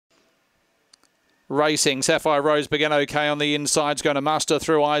racing. Sapphire Rose began okay on the inside. It's going to muster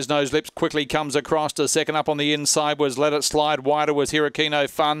through Eyes, Nose, Lips. Quickly comes across to second. Up on the inside was Let It Slide. Wider was Hirakino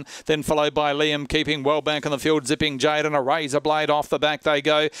Fun. Then followed by Liam Keeping. Well back on the field. Zipping Jade and a Razor Blade off the back they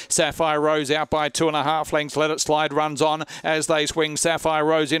go. Sapphire Rose out by 2.5 lengths. Let It Slide runs on as they swing. Sapphire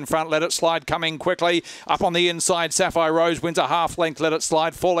Rose in front. Let It Slide coming quickly. Up on the inside, Sapphire Rose wins a half length. Let It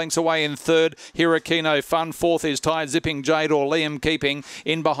Slide 4 lengths away in third. Hirakino Fun. Fourth is tied Zipping Jade or Liam Keeping.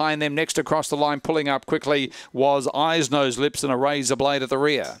 In behind them next across the line pulling up quickly was Eyes, Nose, Lips and a Razor Blade at the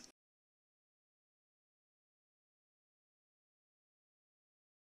rear.